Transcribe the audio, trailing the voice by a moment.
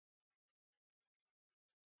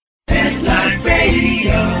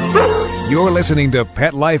Radio. You're listening to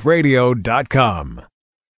PetLifeRadio.com.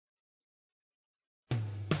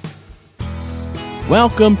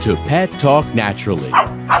 Welcome to Pet Talk Naturally,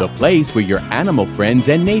 the place where your animal friends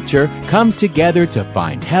and nature come together to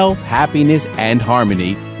find health, happiness, and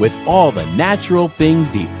harmony with all the natural things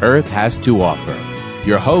the earth has to offer.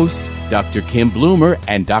 Your hosts, Dr. Kim Bloomer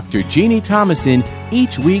and Dr. Jeannie Thomason,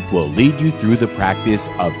 each week will lead you through the practice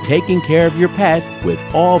of taking care of your pets with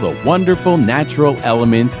all the wonderful natural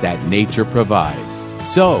elements that nature provides.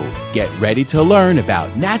 So, get ready to learn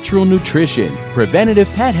about natural nutrition,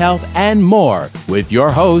 preventative pet health, and more with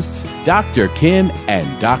your hosts, Dr. Kim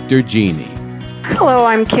and Dr. Jeannie. Hello,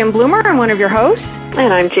 I'm Kim Bloomer. I'm one of your hosts.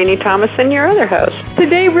 And I'm Jeannie Thomason, your other host.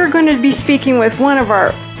 Today we're going to be speaking with one of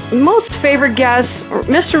our most favorite guests,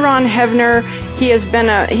 Mr. Ron Hevner. He is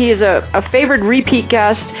a favored repeat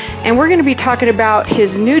guest, and we're going to be talking about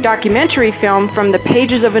his new documentary film, From the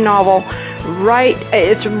Pages of a Novel.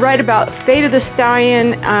 It's right about Fate of the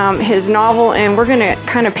Stallion, his novel, and we're going to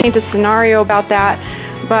kind of paint a scenario about that.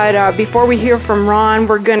 But before we hear from Ron,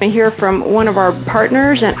 we're going to hear from one of our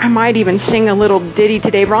partners, and I might even sing a little ditty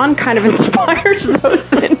today. Ron kind of inspires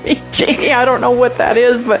those in me, Jeannie. I don't know what that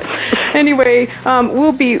is, but anyway,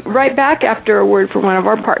 we'll be right back after a word from one of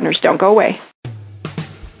our partners. Don't go away.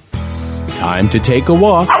 Time to take a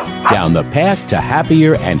walk down the path to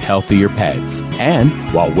happier and healthier pets. And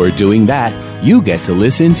while we're doing that, you get to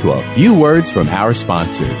listen to a few words from our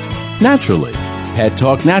sponsors. Naturally, Pet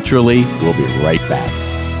Talk Naturally will be right back.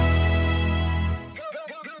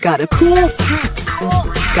 Got a cool cat.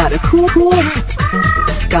 Got a cool cat.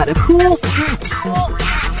 Got a cool cat.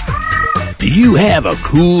 Do you have a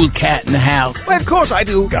cool cat in the house? Well, of course I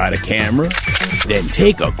do. Got a camera? Then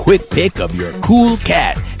take a quick pic of your cool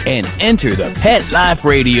cat and enter the Pet Life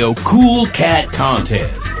Radio Cool Cat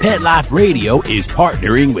Contest. Pet Life Radio is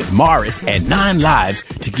partnering with Morris and 9 Lives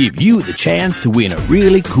to give you the chance to win a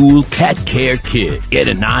really cool cat care kit. Get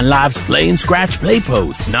a 9 Lives Play and Scratch Play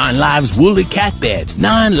Post, 9 Lives Woolly Cat Bed,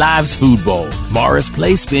 9 Lives Food Bowl, Morris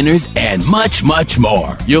Play Spinners, and much, much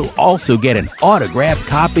more. You'll also get an autographed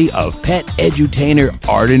copy of Pet Edutainer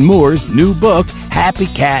Arden Moore's new book, Happy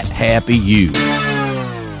Cat, Happy You.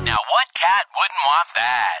 Now, what cat wouldn't want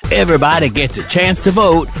that? Everybody gets a chance to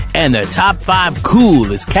vote, and the top 5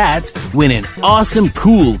 coolest cats win an awesome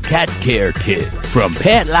cool cat care kit from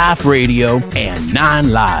Pet Life Radio and 9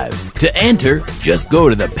 Lives. To enter, just go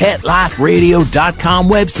to the PetLifeRadio.com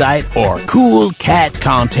website or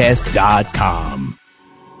CoolCatContest.com.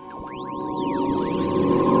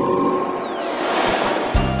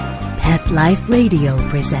 Pet Life Radio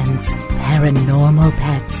presents Paranormal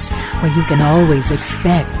Pets, where you can always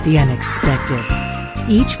expect the unexpected.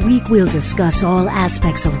 Each week we'll discuss all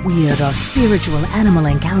aspects of weird or spiritual animal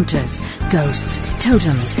encounters, ghosts,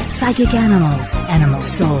 totems, psychic animals, animal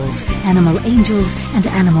souls, animal angels, and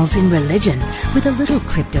animals in religion, with a little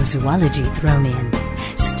cryptozoology thrown in.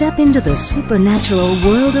 Step into the supernatural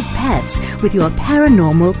world of pets with your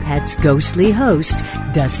Paranormal Pets ghostly host,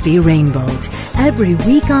 Dusty Rainbolt, every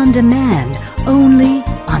week on demand, only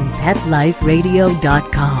on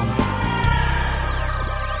PetLifeRadio.com.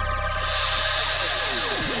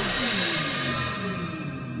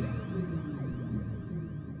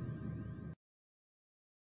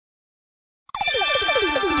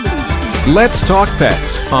 Let's Talk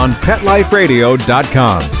Pets on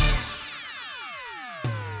PetLifeRadio.com.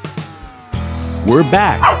 We're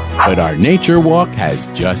back, but our nature walk has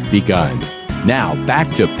just begun. Now, back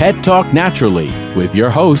to Pet Talk Naturally with your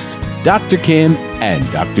hosts, Dr. Kim and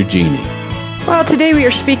Dr. Jeannie. Well, today we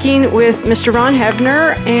are speaking with Mr. Ron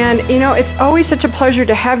Hevner, and, you know, it's always such a pleasure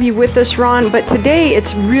to have you with us, Ron, but today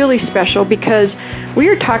it's really special because we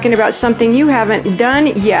are talking about something you haven't done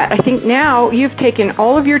yet. I think now you've taken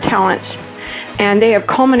all of your talents, and they have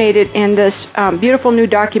culminated in this beautiful new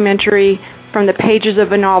documentary, From the Pages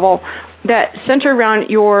of a Novel, that center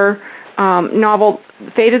around your novel,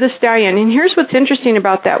 Fate of the Stallion. And here's what's interesting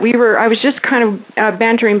about that. I was just kind of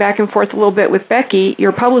bantering back and forth a little bit with Becky,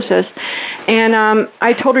 your publicist, and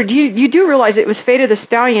I told her, you do realize it was Fate of the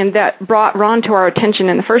Stallion that brought Ron to our attention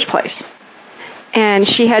in the first place? And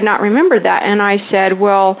she had not remembered that. And I said,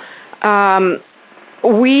 well,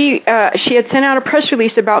 she had sent out a press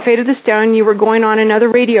release about Fate of the Stallion. You were going on another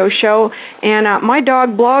radio show, and my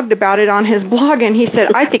dog blogged about it on his blog, and he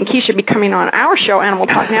said, I think he should be coming on our show, Animal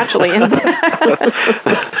Talk Naturally.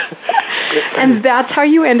 And that's how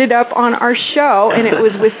you ended up on our show, and it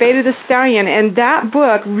was with Fate of the Stallion. And that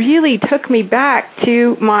book really took me back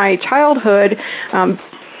to my childhood,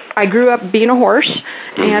 I grew up being a horse,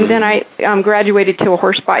 and then I graduated to a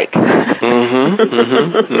horse bike,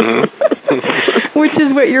 which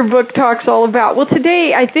is what your book talks all about. Well,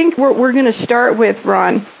 today I think we're going to start with,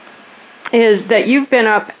 Ron, is that you've been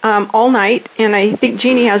up all night, and I think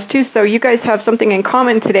Jeannie has too, so you guys have something in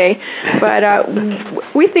common today. But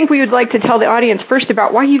we think we would like to tell the audience first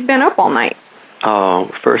about why you've been up all night. Oh,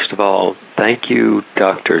 first of all, thank you,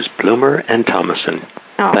 Doctors Bloomer and Thomason.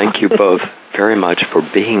 Oh. Thank you both very much for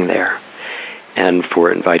being there and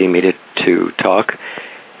for inviting me to talk.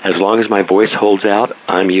 As long as my voice holds out,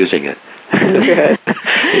 I'm using it. Good.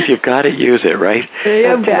 If you've got it, use it, right?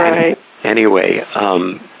 That's right. Anyway,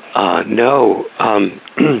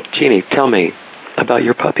 Jeannie, tell me about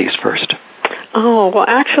your puppies first. Oh, well,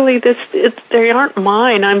 actually, they aren't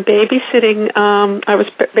mine. I'm babysitting. I was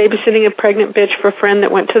babysitting a pregnant bitch for a friend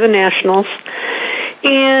that went to the Nationals,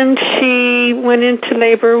 and she went into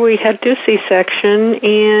labor. We had to do a C-section,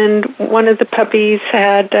 and one of the puppies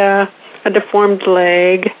had a deformed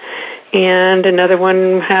leg, and another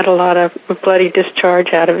one had a lot of bloody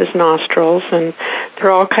discharge out of his nostrils, and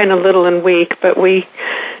they're all kind of little and weak, but we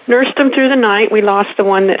nursed them through the night. We lost the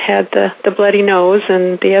one that had the bloody nose,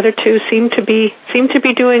 and the other two seem to be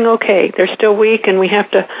doing okay. They're still weak, and we have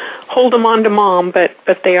to hold them on to Mom, but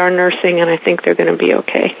they are nursing, and I think they're going to be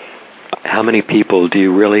okay. How many people do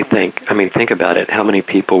you really think, think about it, how many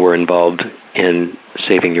people were involved in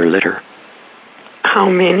saving your litter? How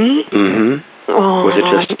many? Mm-hmm. Oh.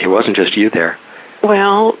 It wasn't just you there?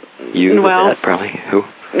 Well, the vet, probably. Who?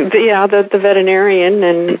 The veterinarian,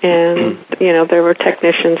 and there were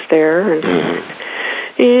technicians there, and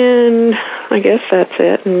I guess that's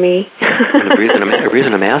it, and me. And the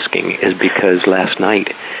reason I'm asking is because last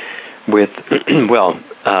night I've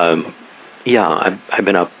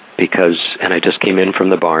been up and I just came in from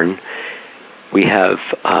the barn. We have,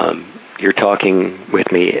 you're talking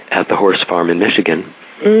with me at the horse farm in Michigan.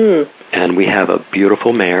 And we have a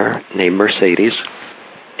beautiful mare named Mercedes,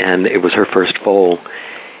 and it was her first foal,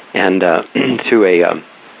 and to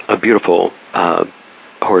a beautiful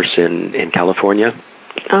horse in California.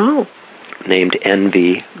 Oh. Named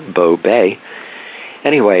Envy Bow Bay.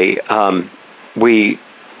 Anyway,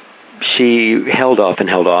 she held off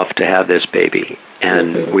to have this baby,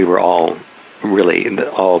 and we were all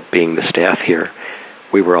being the staff here,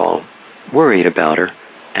 we were all worried about her.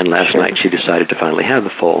 And last night she decided to finally have the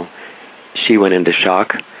foal. She went into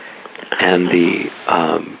shock, and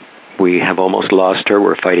we have almost lost her.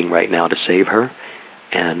 We're fighting right now to save her,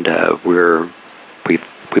 and we've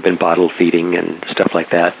been bottle feeding and stuff like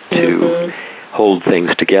that to hold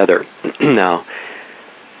things together. Now,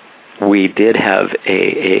 we did have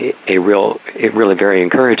a really very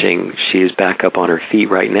encouraging. She's back up on her feet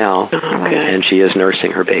right now, and she is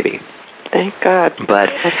nursing her baby. Thank God. But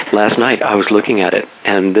last night I was looking at it,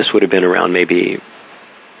 and this would have been around maybe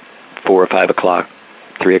 4 or 5 o'clock,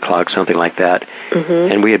 3 o'clock, something like that.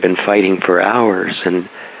 And we had been fighting for hours and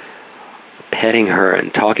petting her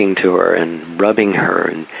and talking to her and rubbing her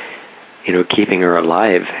and, keeping her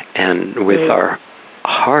alive and with our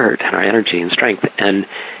heart and our energy and strength. And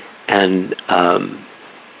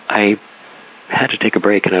I had to take a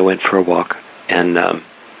break, and I went for a walk, and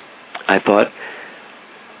I thought,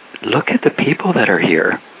 look at the people that are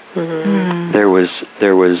here. There was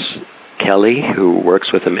Kelly, who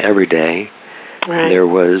works with them every day. Right. There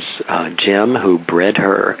was Jim, who bred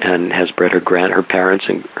her and has bred her parents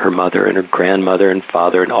and her mother and her grandmother and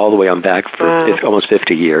father and all the way on back for almost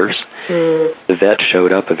 50 years. The vet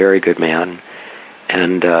showed up, a very good man,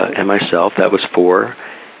 and myself. That was 4,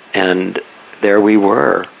 and there we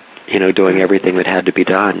were, doing everything that had to be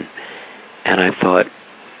done. And I thought,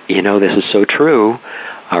 this is so true.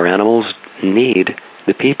 Our animals need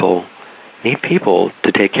people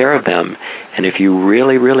to take care of them. And if you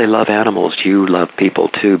really, really love animals, you love people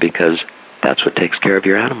too, because that's what takes care of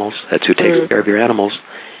your animals. That's who takes care of your animals.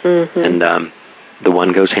 And the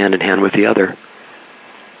one goes hand in hand with the other.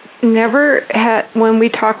 When we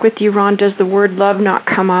talk with you, Ron, does the word love not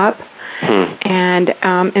come up? And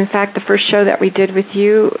in fact, the first show that we did with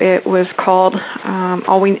you, it was called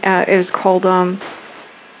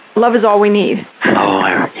Love is All We Need. Oh,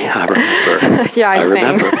 I remember. Yeah, I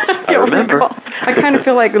remember. I kind of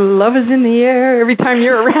feel like love is in the air every time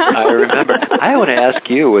you're around. I remember. I want to ask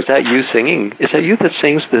you, was that you singing? Is that you that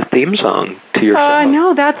sings the theme song to your show?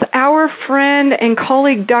 No, that's our friend and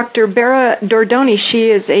colleague, Dr. Bera Dordoni. She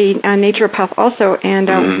is a naturopath also, and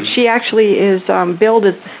she actually is billed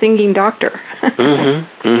as the singing doctor. And,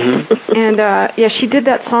 she did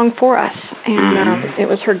that song for us, and it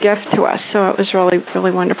was her gift to us, so it was really,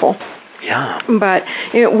 really wonderful. Yeah. But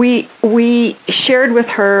we shared with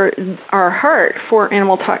her our heart for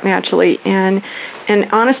Animal Talk Naturally, and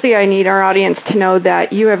honestly, I need our audience to know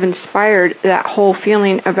that you have inspired that whole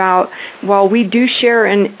feeling about, while we do share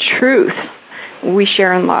in truth, we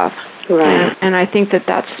share in love. Right. And I think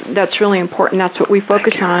that's really important. That's what we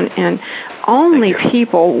focus on. And only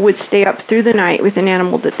people would stay up through the night with an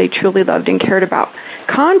animal that they truly loved and cared about.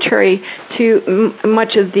 Contrary to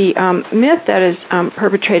much of the myth that is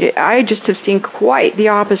perpetrated, I just have seen quite the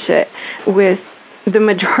opposite with the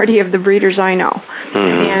majority of the breeders I know.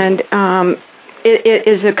 And it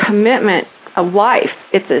is a commitment, a life.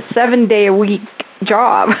 It's a 7-day-a-week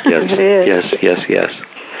job. Yes, it is. yes.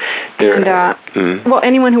 Well,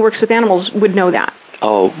 anyone who works with animals would know that.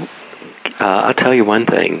 Oh, I'll tell you one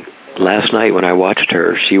thing. Last night when I watched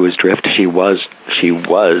her, she was drift. She was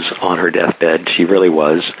on her deathbed. She really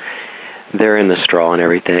was. There in the straw and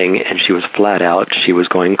everything, and she was flat out. She was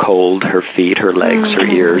going cold. Her feet, her legs, her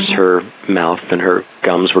ears, her mouth, and her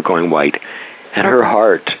gums were going white. And her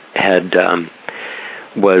heart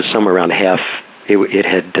was somewhere around half. It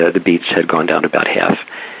had the beats had gone down to about half.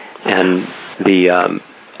 And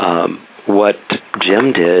what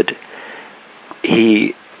Jim did,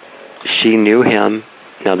 she knew him.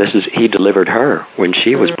 Now he delivered her when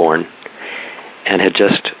she was born, and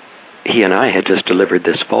he and I had just delivered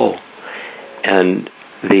this foal, and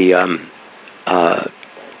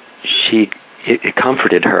it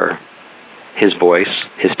comforted her, his voice,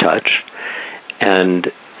 his touch,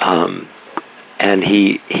 and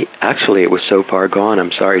he actually, it was so far gone.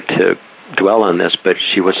 I'm sorry to dwell on this, but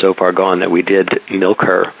she was so far gone that we did milk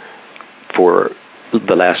her for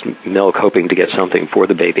the last milk, hoping to get something for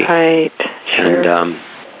the baby. Right. Sure. And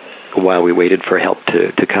while we waited for help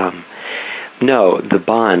to come. No, the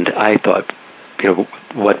bond, I thought,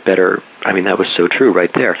 what better, that was so true right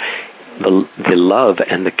there. The love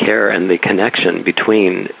and the care and the connection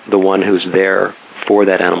between the one who's there for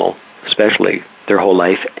that animal, especially their whole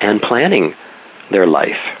life, and planning their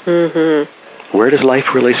life. Mm-hmm. Where does life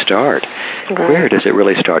really start? Right. Where does it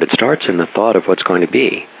really start? It starts in the thought of what's going to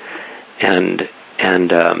be. And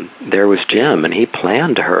there was Jim, and he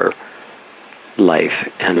planned her life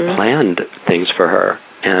and planned things for her,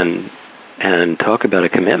 and talk about a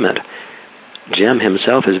commitment. Jim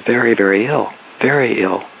himself is very, very ill,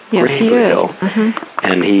 yes, he is. Ill,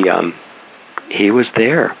 and he was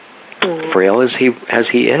there, frail as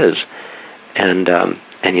he is, and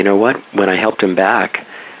you know what? When I helped him back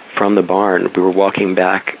from the barn, we were walking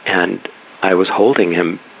back, and I was holding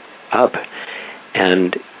him up,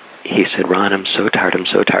 and he said, "Ron, I'm so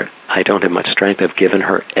tired. I don't have much strength. I've given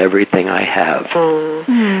her everything I have."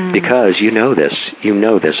 Because you know this,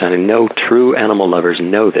 and I know true animal lovers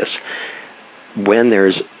know this. When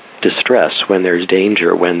there's distress, when there's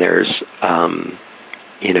danger, when there's, a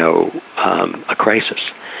crisis,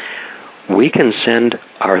 we can send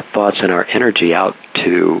our thoughts and our energy out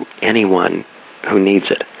to anyone who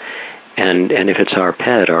needs it. And if it's our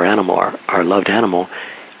pet, our animal, our loved animal,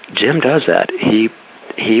 Jim does that.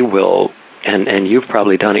 He will, and you've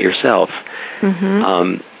probably done it yourself,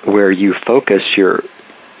 where you focus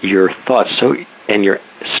your thoughts and your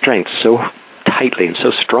strength so tightly and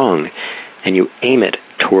so strong, and you aim it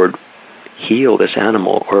toward heal this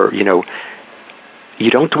animal, or you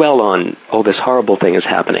don't dwell on, oh, this horrible thing is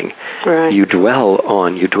happening. Right. You dwell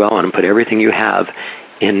on and put everything you have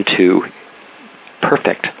into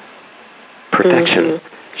perfection,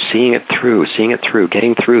 seeing it through,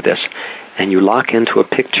 getting through this. And you lock into a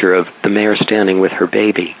picture of the mare standing with her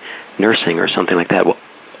baby, nursing or something like that. Well,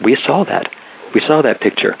 we saw that. We saw that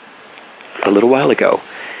picture a little while ago.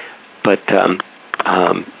 But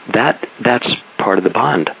that's part of the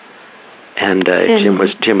bond. And Jim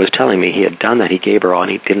was telling me he had done that. He gave her all,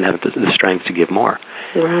 and he didn't have the strength to give more.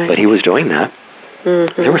 Right. But he was doing that.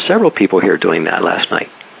 There were several people here doing that last night.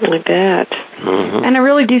 Like that. And I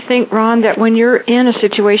really do think, Ron, that when you're in a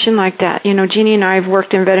situation like that, Jeannie and I have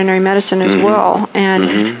worked in veterinary medicine as well,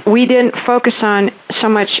 and we didn't focus on so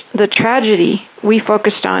much the tragedy. We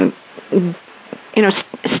focused on,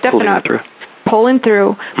 stepping up, pulling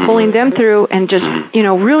them through, and just,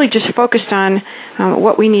 really just focused on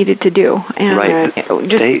what we needed to do. And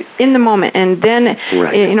just in the moment. And then,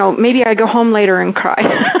 maybe I go home later and cry.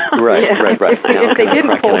 Right. If they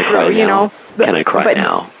didn't pull through, Can I cry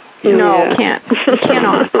now? No, can't. You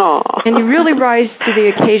cannot. And you really rise to the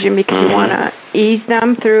occasion because you want to ease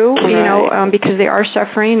them through, because they are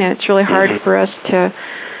suffering, and it's really hard for us to.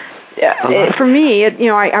 For me,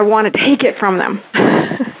 I want to take it from them.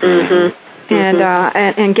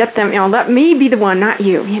 and get them, let me be the one, not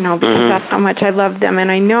you, because that's how much I love them.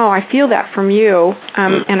 And I feel that from you.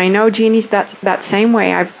 And I know Jeannie's that same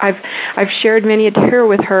way. I've shared many a tear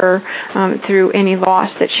with her through any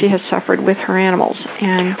loss that she has suffered with her animals.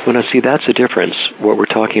 And well, now, see, that's a difference. What we're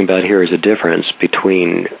talking about here is a difference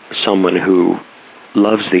between someone who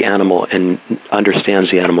loves the animal and understands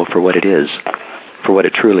the animal for what it is, for what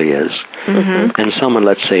it truly is, and someone,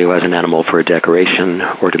 let's say, who has an animal for a decoration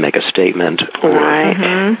or to make a statement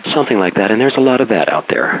or something like that. And there's a lot of that out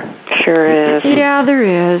there. Sure is. Yeah, there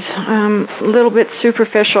is. A little bit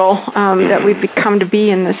superficial that we've become to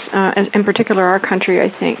be in this, in particular our country, I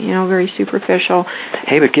think, very superficial.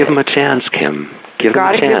 Hey, but give them a chance, Kim. Give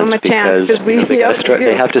them a chance because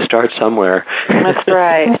they have to start somewhere. That's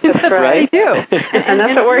right. That's right. They do. And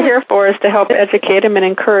that's what we're here for, is to help educate them and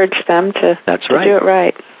encourage them to do it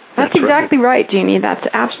right. That's exactly right, Jeannie. That's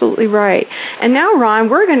absolutely right. And now, Ron,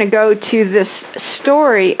 we're going to go to this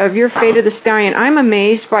story of your Fate of the Stallion. I'm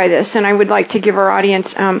amazed by this, and I would like to give our audience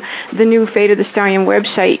the new Fate of the Stallion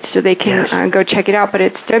website so they can go check it out. But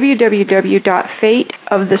it's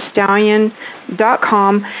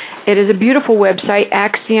www.fateofthestallion.com. It is a beautiful website.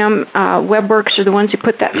 Axiom WebWorks are the ones who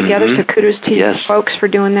put that together, so kudos to you folks for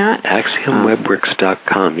doing that.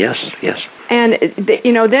 AxiomWebWorks.com, yes. And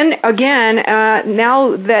then again,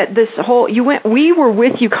 now that this whole we were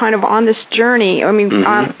with you kind of on this journey. I mean,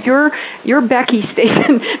 your Becky stayed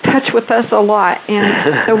in touch with us a lot,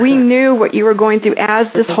 and so we knew what you were going through as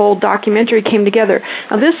this whole documentary came together.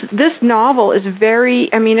 Now, this novel is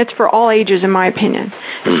it's for all ages, in my opinion,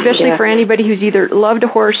 especially for anybody who's either loved a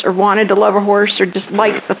horse or wanted to love a horse or just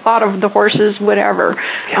likes the thought of the horses, whatever.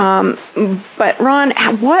 But Ron,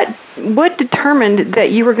 what determined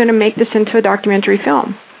that you were going to make this into a documentary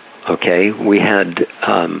film? Okay, we had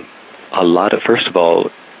a lot of, first of all,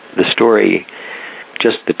 the story,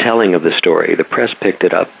 just the telling of the story. The press picked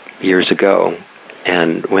it up years ago,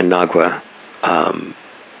 and when Nagua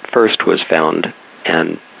first was found,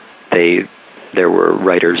 and there were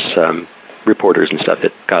writers, reporters and stuff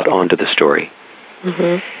that got onto the story.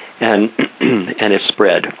 And it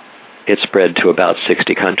spread. It spread to about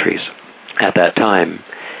 60 countries at that time.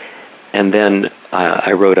 And then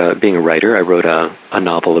I wrote being a writer, I wrote a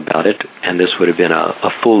novel about it, and this would have been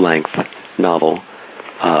a full-length novel,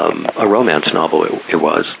 a romance novel it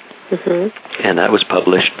was. And that was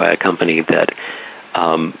published by a company that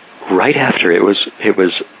right after it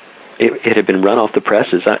had been run off the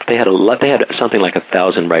presses. They had something like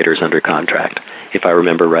 1,000 writers under contract, if I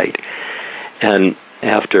remember right. And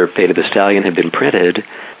after Fate of the Stallion had been printed,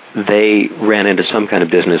 they ran into some kind of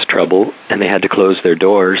business trouble, and they had to close their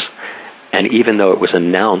doors. And even though it was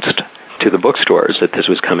announced to the bookstores that this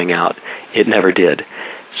was coming out, it never did.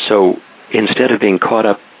 So instead of being caught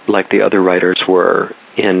up like the other writers were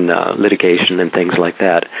in litigation and things like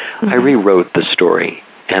that, I rewrote the story,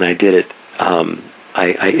 and I did it.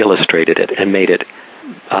 I illustrated it and made it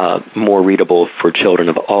more readable for children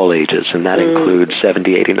of all ages, and that includes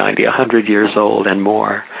 70, 80, 90, 100 years old and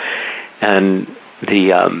more. And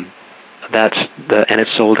and it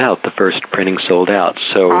sold out. The first printing sold out.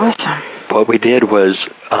 So awesome. What we did was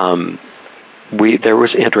there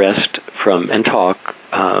was interest and talk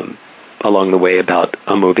along the way about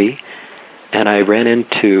a movie, and I ran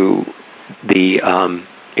into it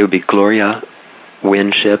would be Gloria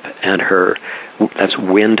Winship and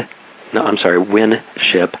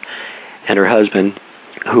Winship and her husband,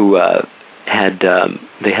 who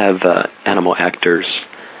they have Animal Actors,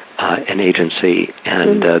 an agency,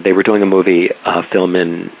 and they were doing a film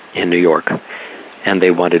in New York, and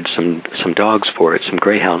they wanted some dogs for it, some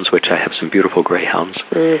greyhounds, which I have some beautiful greyhounds,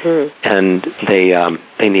 and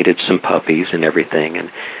they needed some puppies and everything, and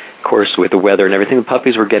of course with the weather and everything, the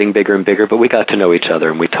puppies were getting bigger and bigger, but we got to know each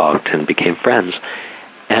other and we talked and became friends,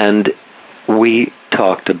 and we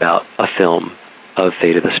talked about a film of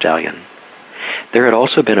Fate of the Stallion. There had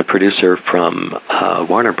also been a producer from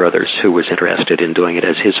Warner Brothers who was interested in doing it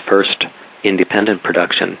as his first independent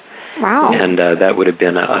production. Wow. And that would have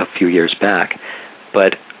been a few years back.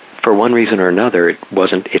 But for one reason or another,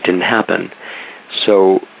 it didn't happen.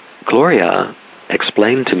 So Gloria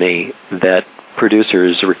explained to me that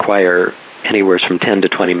producers require anywhere from 10 to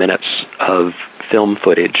 20 minutes of film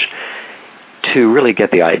footage to really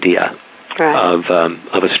get the idea of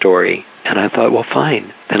a story. And I thought, well,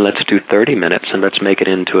 fine, then let's do 30 minutes and let's make it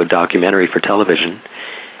into a documentary for television,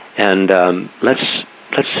 and let's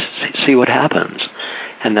see what happens.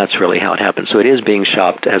 And that's really how it happened. So it is being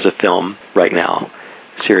shopped as a film right now,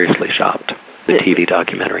 seriously shopped, the TV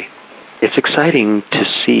documentary. It's exciting to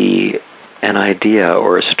see an idea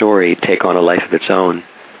or a story take on a life of its own,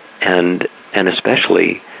 and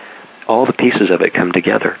especially all the pieces of it come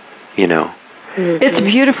together, you know. It's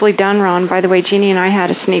beautifully done, Ron. By the way, Jeannie and I had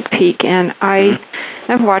a sneak peek, and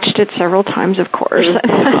I've watched it several times, of course,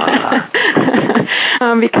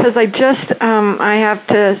 because I have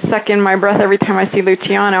to suck in my breath every time I see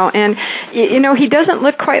Luciano. And, you know, he doesn't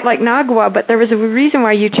look quite like Nagua, but there was a reason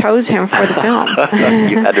why you chose him for the film.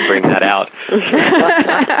 You had to bring that out.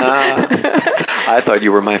 I thought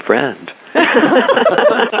you were my friend.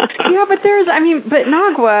 Yeah, but but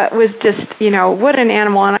Nagua was just, you know, what an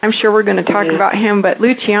animal, and I'm sure we're going to talk about him, but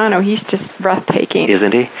Luciano, he's just breathtaking.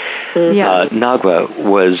 Isn't he? Yeah. Nagua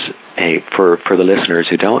was for the listeners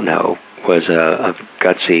who don't know, was a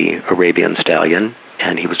gutsy Arabian stallion,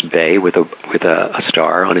 and he was bay with a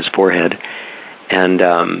star on his forehead, and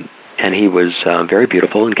he was very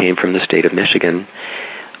beautiful and came from the state of Michigan.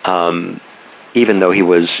 Even though he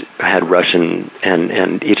had Russian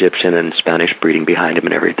and Egyptian and Spanish breeding behind him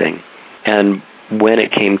and everything. And when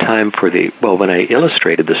it came time when I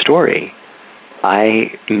illustrated the story,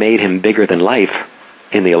 I made him bigger than life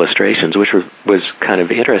in the illustrations, which was kind of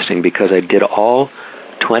interesting because I did all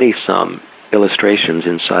 20-some illustrations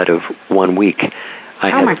inside of 1 week.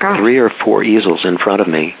 I had 3 or 4 easels in front of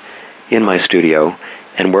me in my studio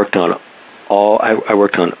and worked on I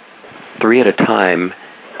worked on 3 at a time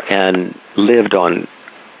and lived on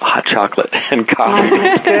hot chocolate and coffee.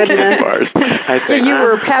 Oh, goodness. So you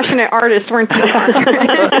were a passionate artist, weren't you?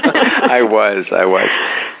 I was.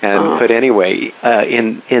 And but anyway,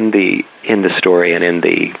 in the story and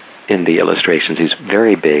in the illustrations, he's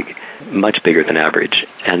very big, much bigger than average.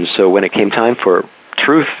 And so when it came time for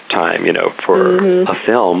truth time, you know, for a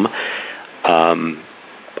film,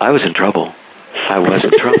 I was in trouble.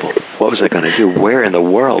 What was I going to do? Where in the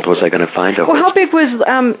world was I going to find a horse? Well, how big was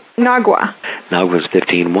Nagua? Nagua was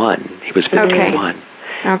 15.1. He was 15.1.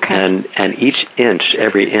 Okay. And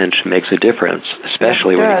every inch makes a difference,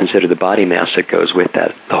 especially when you consider the body mass that goes with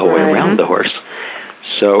that the whole way around the horse.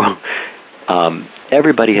 So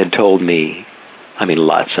everybody had told me,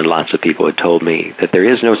 lots and lots of people had told me that there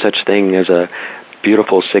is no such thing as a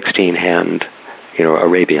beautiful 16-hand,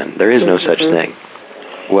 Arabian. There is no such thing.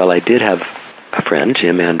 Well, I did have a friend,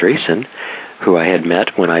 Jim Andreessen, who I had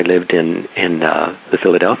met when I lived in the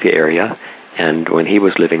Philadelphia area, and when he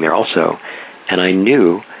was living there also. And I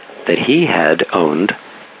knew that he had owned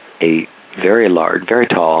a very large, very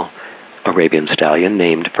tall Arabian stallion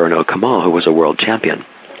named Verno Kamal, who was a world champion.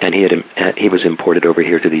 And he was imported over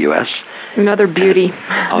here to the U.S. Another beauty.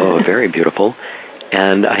 Very beautiful.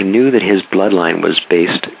 And I knew that his bloodline was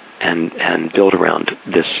based and built around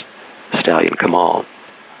this stallion, Kamal.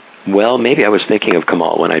 Well, maybe I was thinking of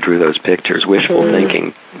Kamal when I drew those pictures, wishful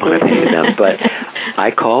thinking when I painted them. But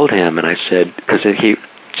I called him and I said, because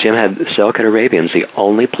Jim had Selkirk Arabians, the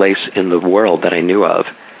only place in the world that I knew of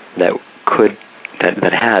that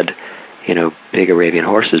had, big Arabian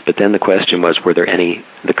horses. But then the question was, were there any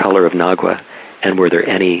the color of Nagua, and were there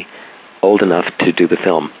any old enough to do the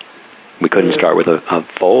film? We couldn't start with a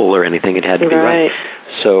foal or anything. It had to be right.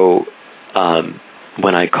 So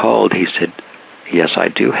when I called, he said, yes, I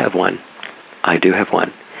do have one.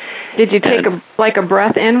 Did you take a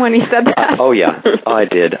breath in when he said that? Oh, yeah. I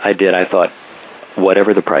did. I thought,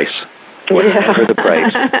 whatever the price,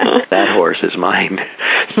 that horse is mine.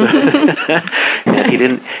 And he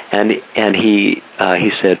didn't. And he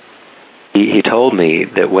said, he told me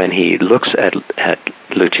that when he looks at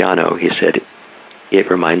Luciano, he said it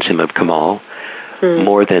reminds him of Kamal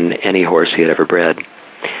more than any horse he had ever bred.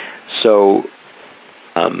 So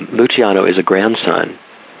Luciano is a grandson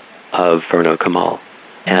of Verno Kamal,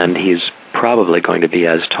 and he's probably going to be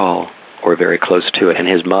as tall or very close to it. And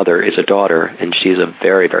his mother is a daughter, and she's a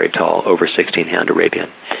very, very tall, over 16-hand Arabian.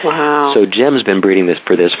 Wow. So Jim's been breeding this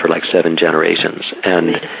for like 7 generations.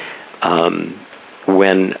 And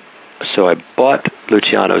so I bought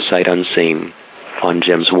Luciano sight unseen on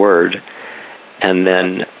Jim's word, and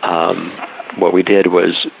then what we did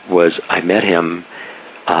was I met him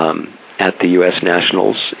at the U.S.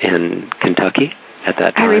 Nationals in Kentucky at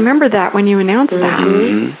that time. I remember that when you announced that.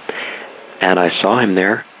 Mm-hmm. And I saw him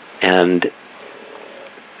there, and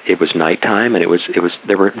it was nighttime, and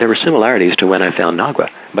there were similarities to when I found Nagua.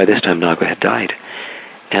 By this time, Nagua had died,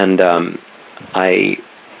 and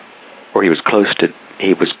he was close to.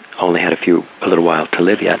 He only had a little while to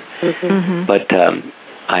live yet. Mm-hmm. But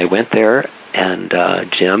I went there, and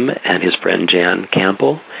Jim and his friend Jan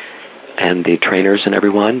Campbell and the trainers and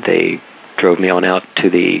everyone, they drove me on out to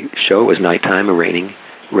the show. It was nighttime, raining,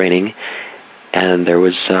 and there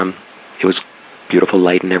was it was beautiful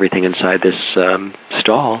light and everything inside this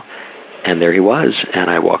stall, and there he was. And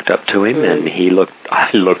I walked up to him, and I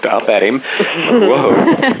looked up at him. Whoa!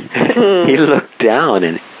 He looked down,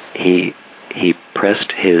 and he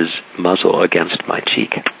pressed his muzzle against my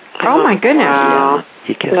cheek. Oh, my goodness. Wow.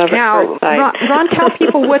 He kissed me. Now, Ron, tell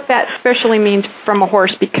people what that especially means from a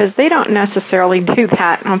horse, because they don't necessarily do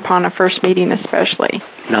that upon a first meeting, especially.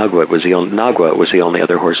 Nagua was the only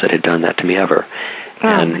other horse that had done that to me ever. Oh,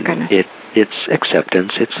 and my goodness. It's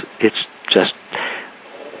acceptance. It's just,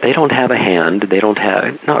 they don't have a hand. They don't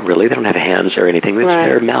have hands or anything. It's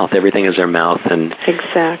their mouth. Everything is their mouth. And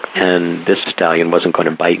exactly. And this stallion wasn't going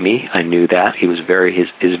to bite me. I knew that. He was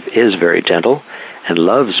is very gentle and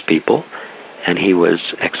loves people, and he was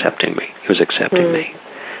accepting me. He was accepting me.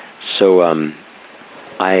 So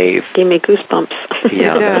gave me goosebumps.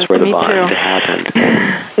 Yeah, that's where the bond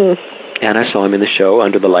happened. And I saw him in the show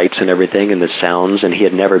under the lights and everything and the sounds, and he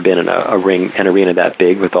had never been in an arena that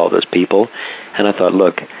big with all those people. And I thought,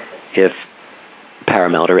 look, if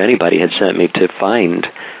Paramount or anybody had sent me to find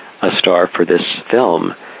a star for this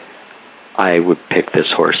film, I would pick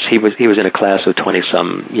this horse. He was in a class of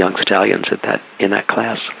 20-some young stallions in that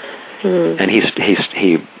class, and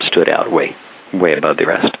he stood out way above the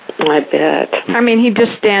rest. I bet. I mean, he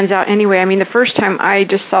just stands out anyway. I mean, the first time I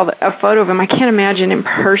just saw a photo of him, I can't imagine in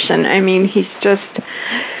person. I mean, he's just,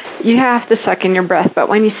 you have to suck in your breath. But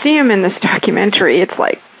when you see him in this documentary, it's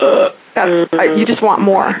like, you just want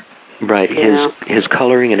more. Right. Yeah. His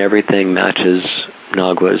coloring and everything matches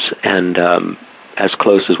Nagua's, and as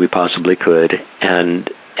close as we possibly could. And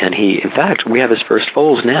he, in fact, we have his first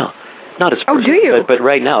foals now. Not his first. Oh, do you? But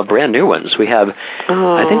right now, brand new ones. We have,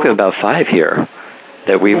 I think we have about 5 here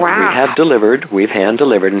that we have delivered. We've hand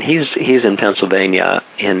delivered, and he's in Pennsylvania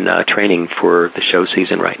in training for the show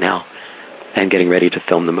season right now, and getting ready to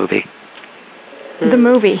film the movie. The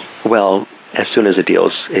movie? Well, as soon as the deal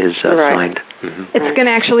is signed. Mm-hmm. It's going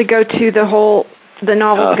to actually go to the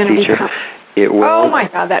novel's going to be. It will. Oh my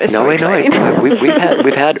God, that is so exciting.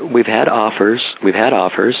 We've had offers.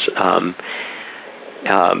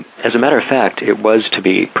 As a matter of fact, it was to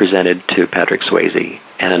be presented to Patrick Swayze,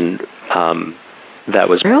 and that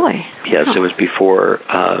was really. Yes, It was before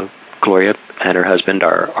Gloria and her husband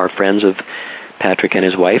are friends of Patrick and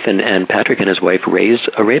his wife, and Patrick and his wife raised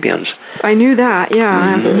Arabians. I knew that.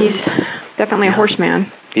 Yeah, he's definitely a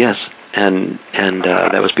horseman. Yes, and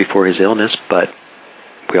that was before his illness, but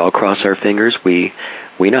we all cross our fingers. We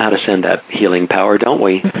know how to send that healing power, don't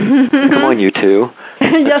we? Come on, you two.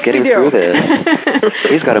 Yes, get him through this.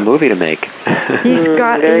 He's got a movie to make. He's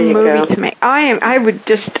got a movie to make. I would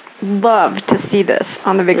just love to see this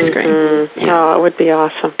on the big screen. Yeah. Oh, it would be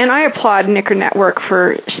awesome. And I applaud Nicker Network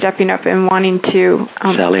for stepping up and wanting to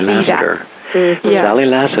Sally Lassiter. Yeah. Sally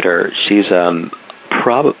Lassiter, she's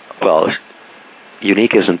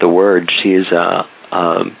unique isn't the word. She's a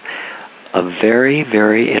very,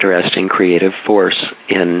 very interesting creative force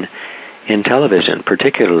in television,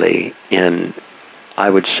 particularly in, I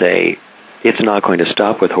would say, it's not going to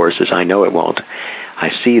stop with horses. I know it won't.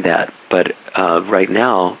 I see that. But right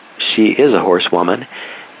now, she is a horsewoman,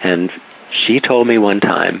 and she told me one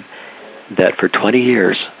time that for 20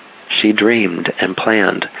 years, she dreamed and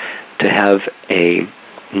planned to have a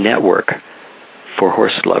network for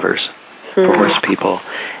horse lovers, for horse people,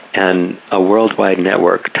 and a worldwide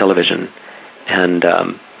network television. And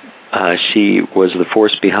she was the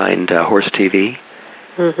force behind Horse TV.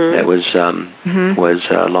 That was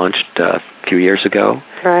launched a few years ago.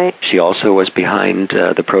 Right. She also was behind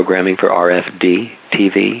the programming for RFD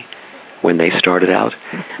TV when they started out.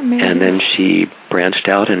 Amazing. And then she branched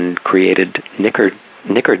out and created Nicker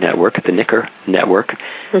Network, the Nicker Network,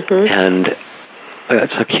 and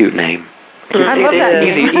it's a cute name. I love that.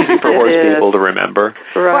 Easy for horse people to remember.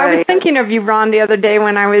 Right. Well, I was thinking of you, Ron, the other day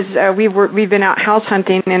when I was we've been out house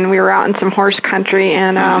hunting, and we were out in some horse country,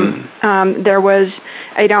 and there was,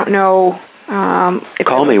 I don't know.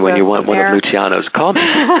 Call me when you want one of Luciano's. Call me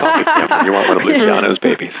when you want one of Luciano's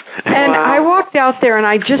babies. And I walked out there, and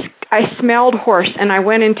I smelled horse, and I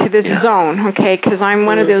went into this zone, okay, because I'm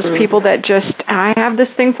one of those people that I have this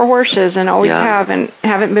thing for horses and always have, and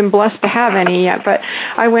haven't been blessed to have any yet, but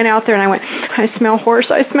I went out there and I went, I smell horse.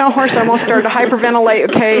 I almost started to hyperventilate,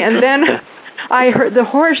 okay, and then I heard the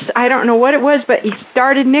horse, I don't know what it was, but he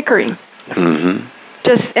started nickering.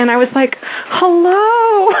 And I was like,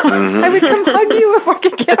 hello, I would come hug you if I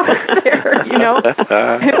could get over there, you know.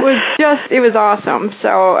 It was awesome.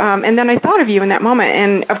 So, and then I thought of you in that moment.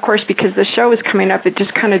 And, of course, because the show was coming up, it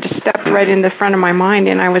just kind of stepped right in the front of my mind.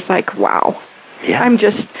 And I was like, wow. Yeah. I'm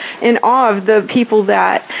just in awe of the people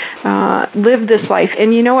that live this life.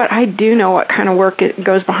 And you know what? I do know what kind of work it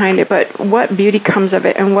goes behind it, but what beauty comes of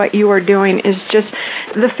it, and what you are doing is just,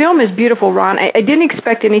 the film is beautiful, Ron. I didn't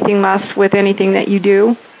expect anything less with anything that you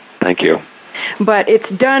do. Thank you. but it's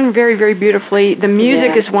done very, very beautifully. The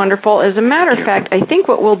music is wonderful. As a matter of fact, I think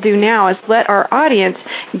what we'll do now is let our audience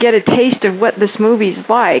get a taste of what this movie's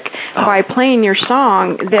like by playing your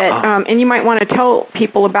song. That and you might want to tell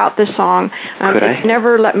people about this song. It's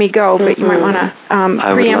Never Let Me Go, but you might want to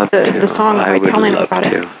preempt the song by telling us about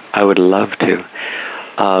it. I would love to.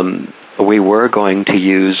 We were going to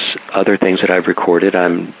use other things that I've recorded.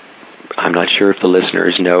 I'm not sure if the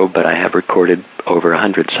listeners know, but I have recorded over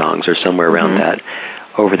 100 songs or somewhere around that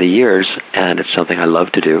over the years, and it's something I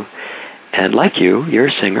love to do. And like you're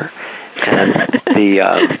a singer. And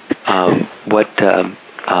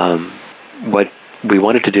what we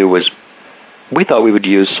wanted to do was, we thought we would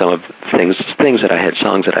use some of things that I had,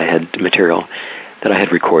 songs that I had, material that I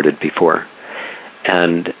had recorded before,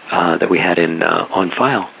 and that we had in on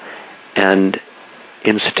file. And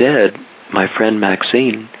instead, my friend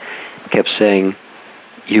Maxine kept saying,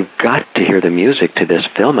 "You've got to hear the music to this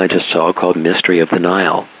film I just saw called Mystery of the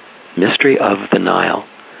Nile." Mystery of the Nile.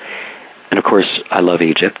 And of course, I love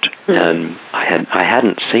Egypt, and I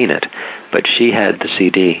hadn't seen it, but she had the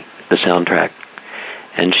CD, the soundtrack,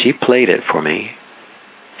 and she played it for me,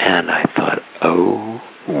 and I thought, oh,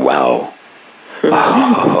 wow.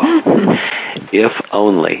 Oh, if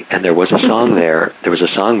only. And there was a song there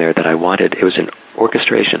that I wanted. It was an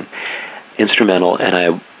orchestration, instrumental,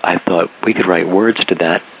 and I thought we could write words to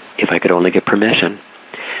that if I could only get permission.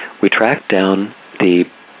 We tracked down the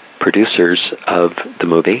producers of the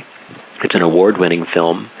movie. It's an award-winning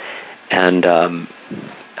film, and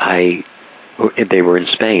they were in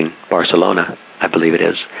Spain, Barcelona, I believe it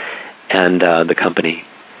is, and the company.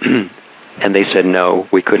 And they said no,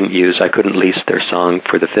 I couldn't lease their song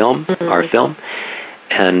for the film, our film.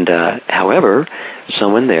 And however,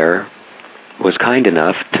 someone there was kind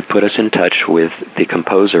enough to put us in touch with the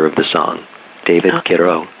composer of the song, David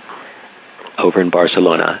Quiro, over in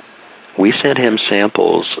Barcelona. We sent him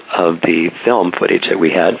samples of the film footage that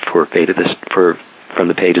we had from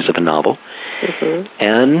the pages of a novel,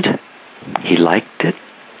 and he liked it.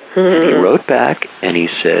 And he wrote back and he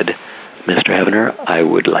said, "Mr. Heavener, I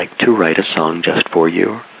would like to write a song just for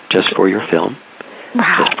you, just for your film,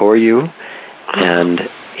 just for you." And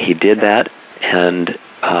he did that, and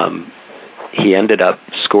he ended up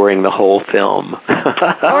scoring the whole film.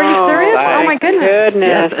 Are you serious? Oh my goodness!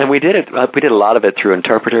 Yes, and we did it. We did a lot of it through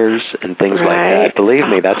interpreters and things like that. Believe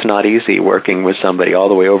me, that's not easy, working with somebody all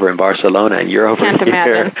the way over in Barcelona, and you're over here.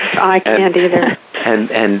 Imagine. I can't either.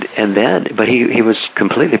 And then, but he was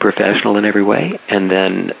completely professional in every way. And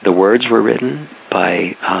then the words were written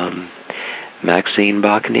by Maxine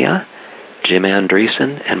Bachnia, Jim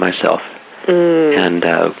Andreessen, and myself. And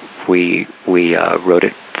we wrote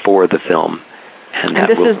it for the film. And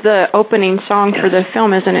this is the opening song for the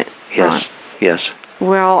film, isn't it? Yes, yes.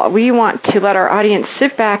 Well, we want to let our audience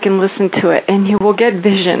sit back and listen to it, and you will get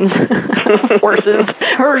visions of horses,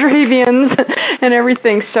 Arabians, and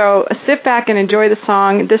everything. So sit back and enjoy the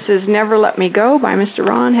song. This is Never Let Me Go by Mr.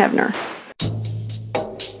 Ron Heavener.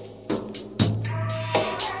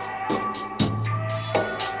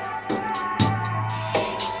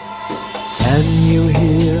 Can you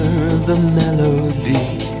hear the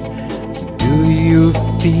melody? Do you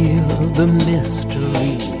feel the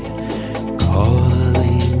mystery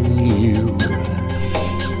calling you?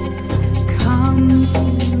 Come to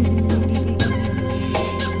me.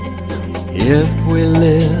 If we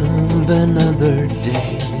live another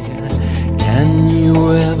day, can you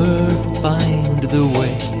ever find the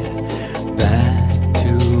way back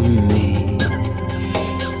to me?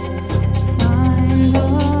 Find a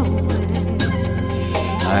way.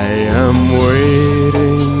 I am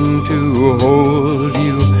waiting to hold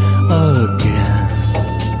you again.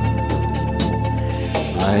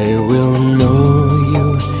 I will know you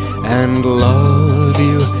and love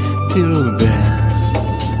you till then.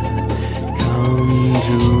 Come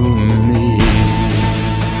to me.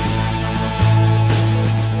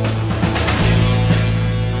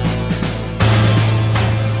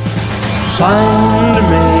 Find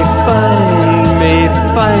me, find me,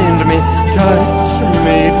 find me. Touch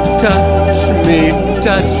me, touch me,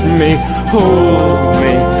 touch me. Hold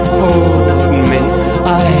me, hold me.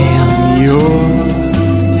 I am yours.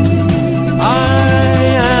 I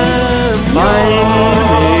am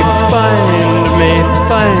yours. Find me,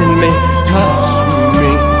 find me. Touch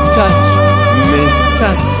me, touch me,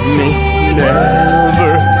 touch me.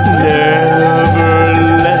 Never, never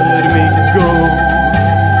let me go.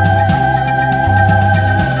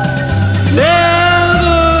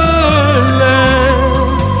 Never let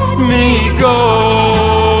me go.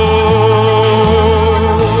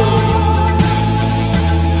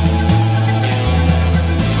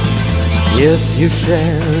 If you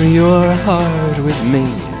share your heart with me,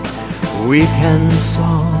 we can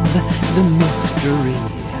solve the mystery,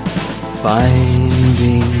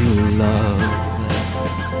 finding love.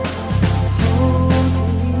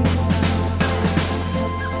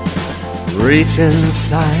 Reach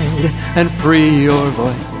inside and free your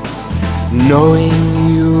voice, knowing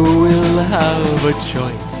you will have a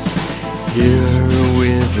choice here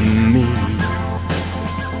with me.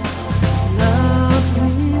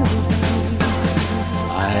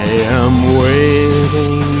 I am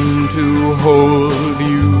waiting to hold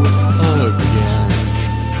you again.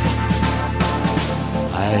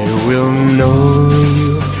 I will know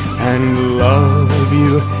you and love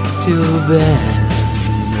you till then.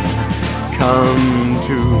 Come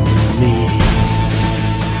to me.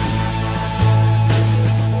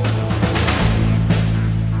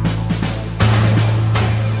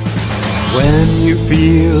 When you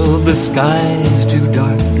feel the sky's too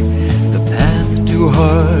dark, the path too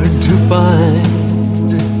hard to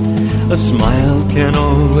find, a smile can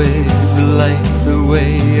always light the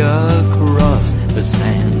way across the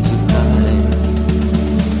sands of time.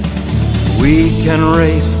 We can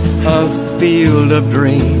race a field of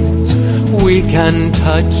dreams, we can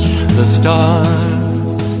touch the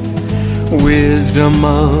stars. Wisdom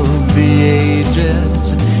of the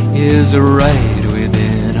ages is right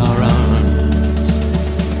within our arms,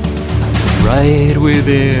 right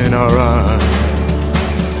within our arms.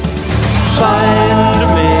 Find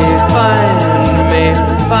me, find me,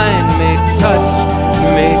 find me, touch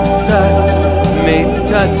me, touch me,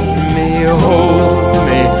 touch me, hold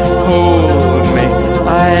me, hold me, I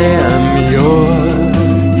am yours.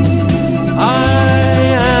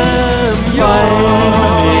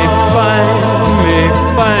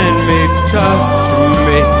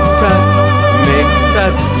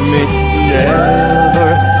 Touch me, never,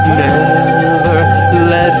 never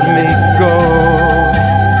let me go.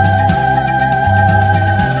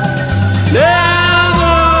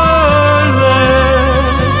 Never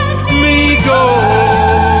let me go.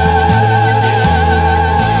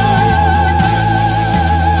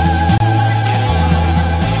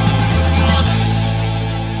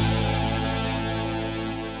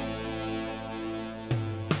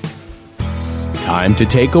 Time to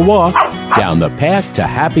take a walk down the path to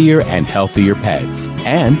happier and healthier pets.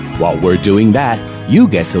 And while we're doing that, you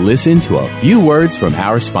get to listen to a few words from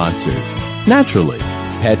our sponsors. Naturally.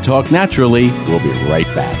 Pet Talk Naturally. We'll be right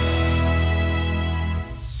back.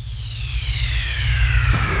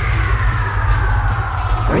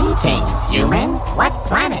 Greetings, human. What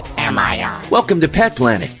planet am I on? Welcome to Pet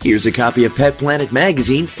Planet. Here's a copy of Pet Planet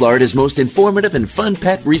Magazine, Florida's most informative and fun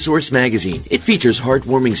pet resource magazine. It features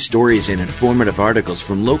heartwarming stories and informative articles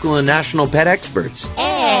from local and national pet experts.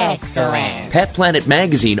 Excellent. Pet Planet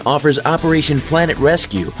Magazine offers Operation Planet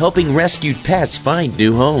Rescue, helping rescued pets find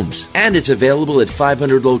new homes. And it's available at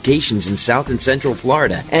 500 locations in South and Central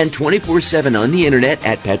Florida and 24/7 on the internet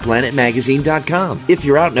at petplanetmagazine.com. If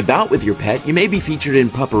you're out and about with your pet, you may be featured in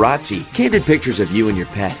Paparazzi, candid pictures of you and your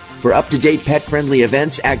pet. For up-to-date pet-friendly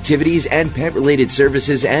events, activities, and pet-related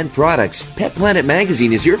services and products, Pet Planet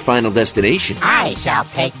Magazine is your final destination. I shall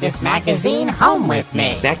take this magazine home with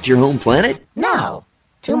me. Back to your home planet? No,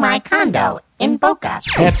 to my condo in Boca.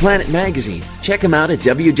 Pet Planet Magazine. Check them out at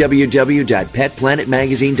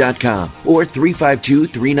www.petplanetmagazine.com or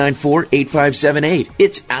 352-394-8578.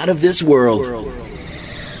 It's out of this world.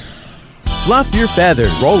 Fluff your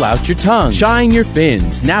feathers, roll out your tongue, shine your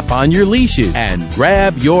fins, snap on your leashes, and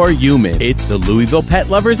grab your human. It's the Louisville Pet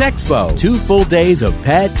Lovers Expo. 2 full days of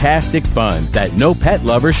pet-tastic fun that no pet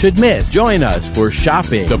lover should miss. Join us for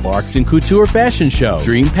shopping, the Barks and Couture Fashion Show,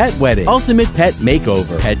 Dream Pet Wedding, Ultimate Pet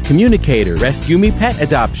Makeover, Pet Communicator, Rescue Me Pet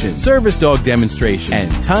Adoption, Service Dog Demonstration,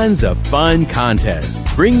 and tons of fun contests.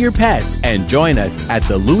 Bring your pets and join us at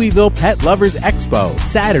the Louisville Pet Lovers Expo,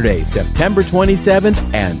 Saturday, September 27th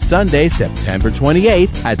and Sunday, September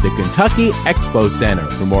 28th at the Kentucky Expo Center.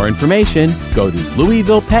 For more information, go to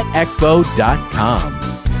LouisvillePetExpo.com.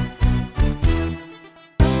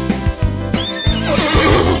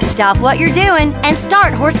 Stop what you're doing and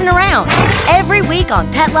start horsing around. Every week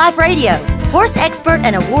on Pet Life Radio, horse expert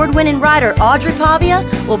and award-winning rider Audrey Pavia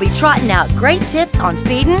will be trotting out great tips on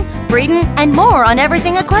feeding, breeding, and more on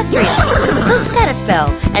everything equestrian. So set a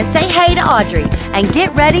spell and say hey to Audrey and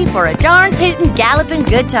get ready for a darn tootin' galloping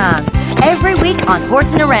good time. Every week on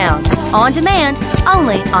Horsing Around, on demand,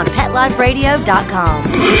 only on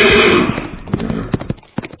PetLifeRadio.com.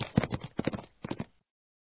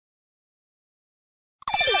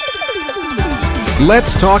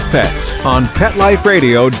 Let's Talk Pets on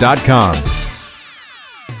PetLifeRadio.com.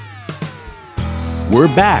 We're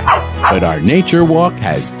back But our nature walk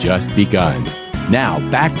has just begun. Now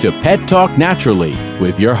back to Pet Talk Naturally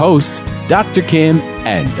with your hosts, Dr. Kim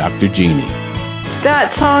and Dr. Jeannie.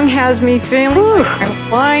 That song has me feeling like I'm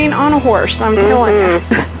flying on a horse. I'm feeling it.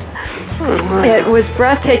 It was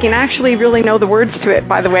breathtaking. I actually really know the words to it,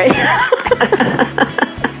 by the way.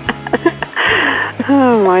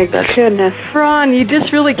 Oh, my goodness. Ron, you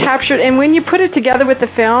just really captured, and when you put it together with the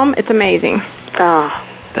film, it's amazing. Oh.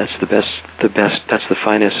 That's the best, that's the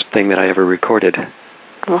finest thing that I ever recorded.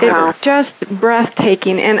 Wow. It's just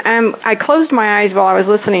breathtaking, and I closed my eyes while I was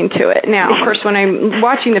listening to it. Now, of course, when I'm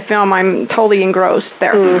watching the film, I'm totally engrossed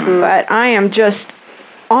there, but I am just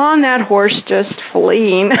on that horse, just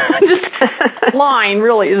fleeing, just flying,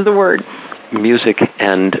 really is the word. Music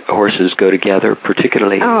and horses go together,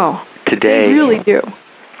 particularly today. They really do.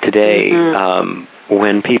 Today,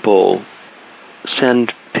 when people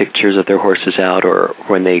send pictures of their horses out, or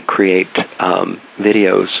when they create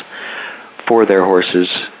videos for their horses,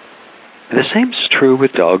 the same is true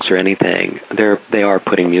with dogs or anything. They are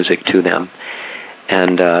putting music to them,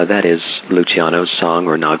 and that is Luciano's song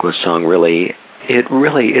or Nagua's song. Really, it's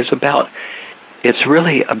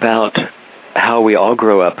really about how we all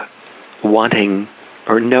grow up wanting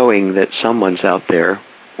or knowing that someone's out there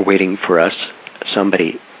waiting for us,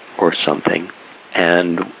 somebody or something,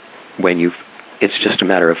 and it's just a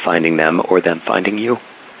matter of finding them or them finding you.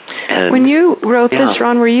 And when you wrote this,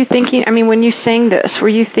 Ron, were you thinking, when you sang this, were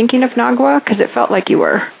you thinking of Nagua? Because it felt like you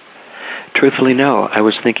were. Truthfully, no. I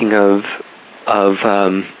was thinking of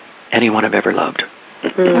anyone I've ever loved.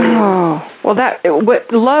 Oh, well,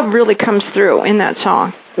 what love really comes through in that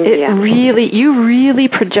song. You really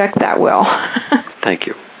project that well. Thank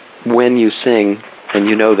you. When you sing, and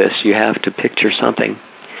you know this, you have to picture something,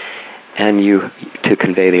 and to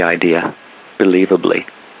convey the idea believably,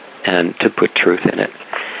 and to put truth in it,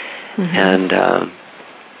 and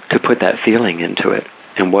to put that feeling into it.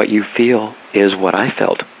 And what you feel is what I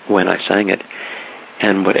felt when I sang it,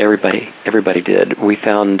 and what everybody did. We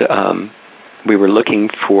found we were looking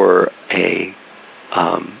for a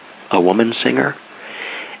woman singer,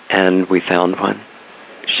 and we found one.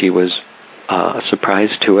 She was a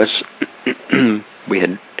surprise to us. We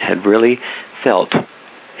had really felt.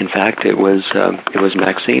 In fact, it was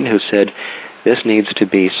Maxine who said, "This needs to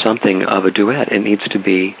be something of a duet. It needs to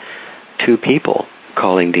be two people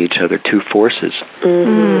calling to each other, two forces."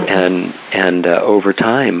 And over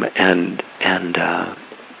time, and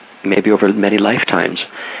maybe over many lifetimes.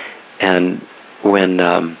 And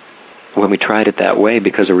when we tried it that way,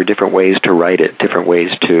 because there were different ways to write it, different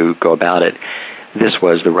ways to go about it, this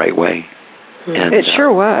was the right way. And, it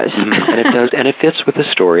sure was. And it does, and it fits with the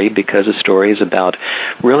story, because the story is about,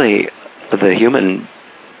 really, the human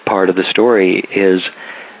part of the story is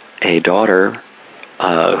a daughter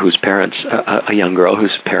whose parents, a young girl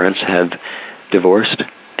whose parents have divorced,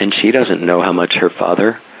 and she doesn't know how much her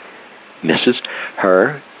father misses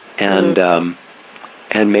her,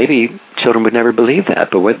 and maybe children would never believe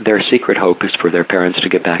that, but what their secret hope is for their parents to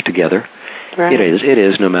get back together. Right. It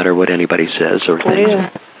is, no matter what anybody says or thinks. Yeah.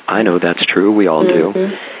 I know that's true. We all do.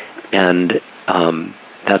 And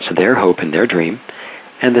that's their hope and their dream.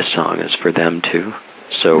 And this song is for them, too.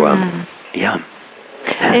 So,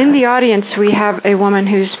 In the audience, we have a woman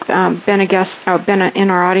who's been a guest, been in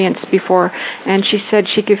our audience before, and she said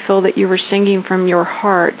she could feel that you were singing from your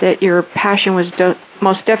heart, that your passion was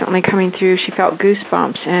most definitely coming through. She felt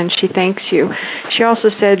goosebumps, and she thanks you. She also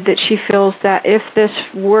said that she feels that if this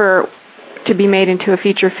were to be made into a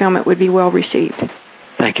feature film, it would be well received.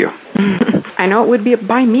 Thank you. I know it would be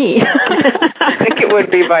by me. I think it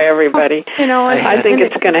would be by everybody. I think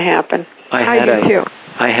it's going to happen. I do too.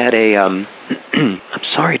 I had I'm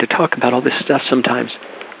sorry to talk about all this stuff sometimes.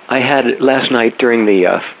 I had last night during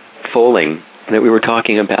the foaling that we were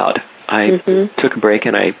talking about, I took a break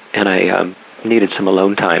and I needed some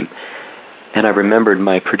alone time. And I remembered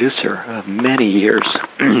my producer of many years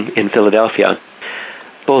in Philadelphia,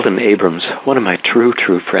 Bolden Abrams, one of my true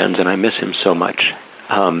friends, and I miss him so much.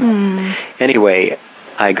 Anyway,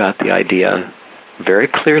 I got the idea very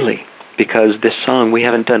clearly, because this song, we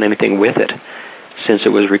haven't done anything with it since it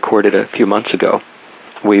was recorded a few months ago.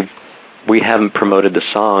 We haven't promoted the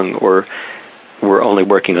song, or we're only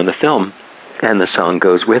working on the film, and the song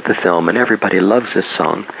goes with the film, and everybody loves this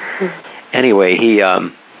song. Anyway,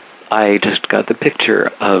 I just got the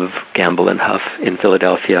picture of Gamble and Huff in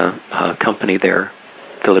Philadelphia, company there,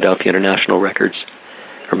 Philadelphia International Records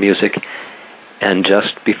for Music. And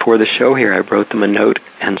just before the show here, I wrote them a note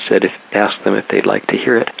and asked them if they'd like to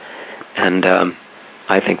hear it. And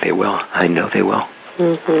I think they will. I know they will.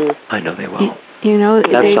 I know they will. You know,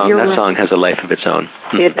 that song has a life of its own.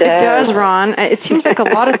 It does. It does, Ron. It seems like a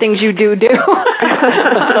lot of things you do.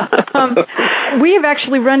 We have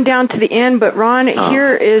actually run down to the end, but Ron,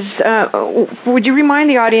 here is, would you remind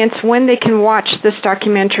the audience when they can watch this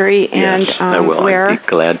documentary and yes, I will. where? I'd be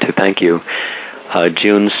glad to. Thank you.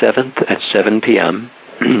 June 7th at 7 p.m.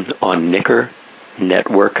 on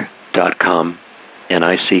NickerNetwork.com,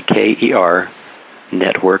 NICKER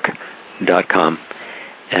network.com.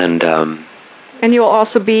 And you'll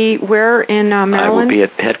also be where in Maryland? I will be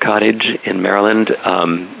at Pet Cottage in Maryland.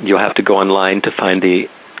 You'll have to go online to find the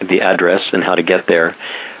address and how to get there.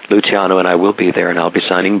 Luciano and I will be there, and I'll be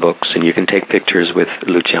signing books, and you can take pictures with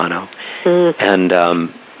Luciano. And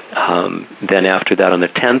then after that, on the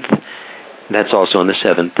 10th, that's also on the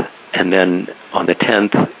 7th, and then on the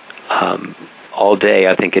 10th, all day,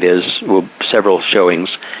 I think it is, several showings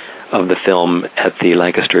of the film at the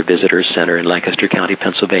Lancaster Visitors Center in Lancaster County,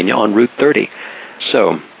 Pennsylvania, on Route 30.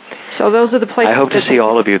 So those are the places. I hope to see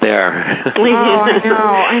all of you there.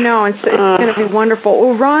 I know. It's going to be wonderful.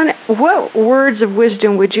 Well, Ron, what words of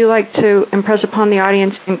wisdom would you like to impress upon the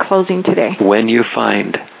audience in closing today? When you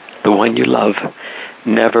find the one you love,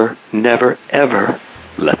 never, never, ever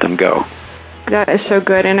let them go. That is so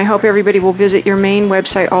good, and I hope everybody will visit your main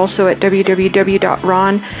website also at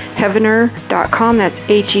www.ronhevener.com. That's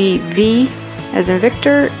HEV as in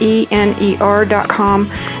Victor,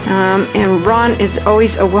 ENER.com. And Ron is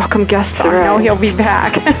always a welcome guest. I know he'll be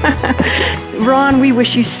back. Ron, we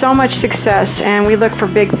wish you so much success, and we look for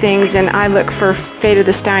big things, and I look for Fate of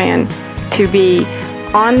the Stallion to be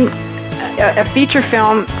on a feature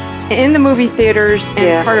film in the movie theaters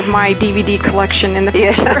and part of my DVD collection in the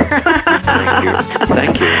future.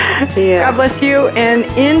 Thank you. Yeah. God bless you. And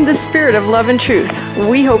in the spirit of love and truth,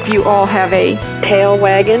 we hope you all have a tail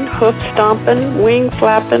wagging, hoof stomping, wing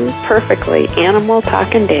flapping, perfectly animal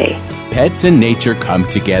talking day. Pets and nature come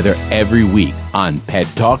together every week on Pet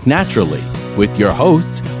Talk Naturally with your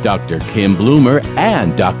hosts, Dr. Kim Bloomer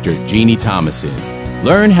and Dr. Jeannie Thomason.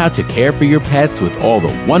 Learn how to care for your pets with all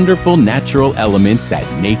the wonderful natural elements that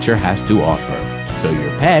nature has to offer, so your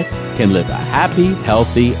pets can live a happy,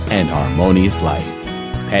 healthy, and harmonious life.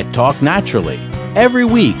 Pet Talk Naturally, every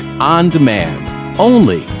week on demand,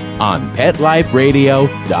 only on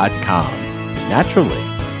PetLifeRadio.com. Naturally.